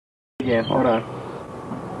Again, hold on.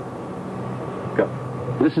 Go.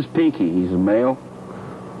 This is Pinky. He's a male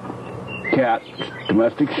cat,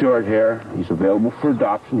 domestic short hair. He's available for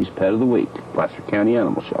adoption. He's pet of the week, Placer County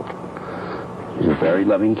Animal Shelter. He's a very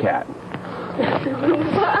loving cat. Hang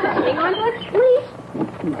on to it, please.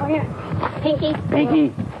 Oh, here. Pinky.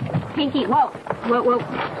 Pinky. Pinky, whoa. Whoa, whoa,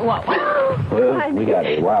 whoa. Well, we got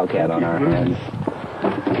a wildcat on our hands.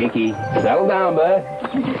 Pinky, settle down, bud.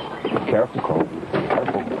 Careful, Cole.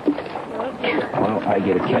 Careful. Well, I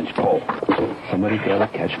get a catch pole. Somebody got a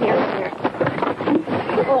catch pole.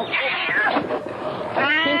 Oh.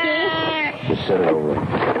 Pinky. Just set it over.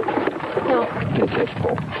 No. Get a catch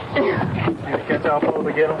pole. You gonna catch all four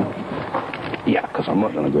to get him? Yeah, because I'm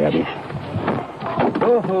not going to grab him.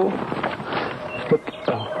 Oh,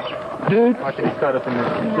 dude. Watch it, he's caught up in this.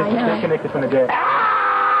 Just disconnect it from the jack.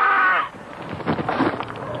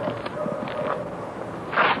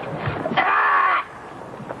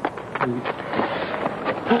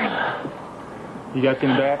 You got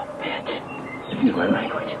him back? Use my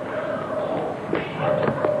language.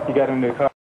 You got him in the car.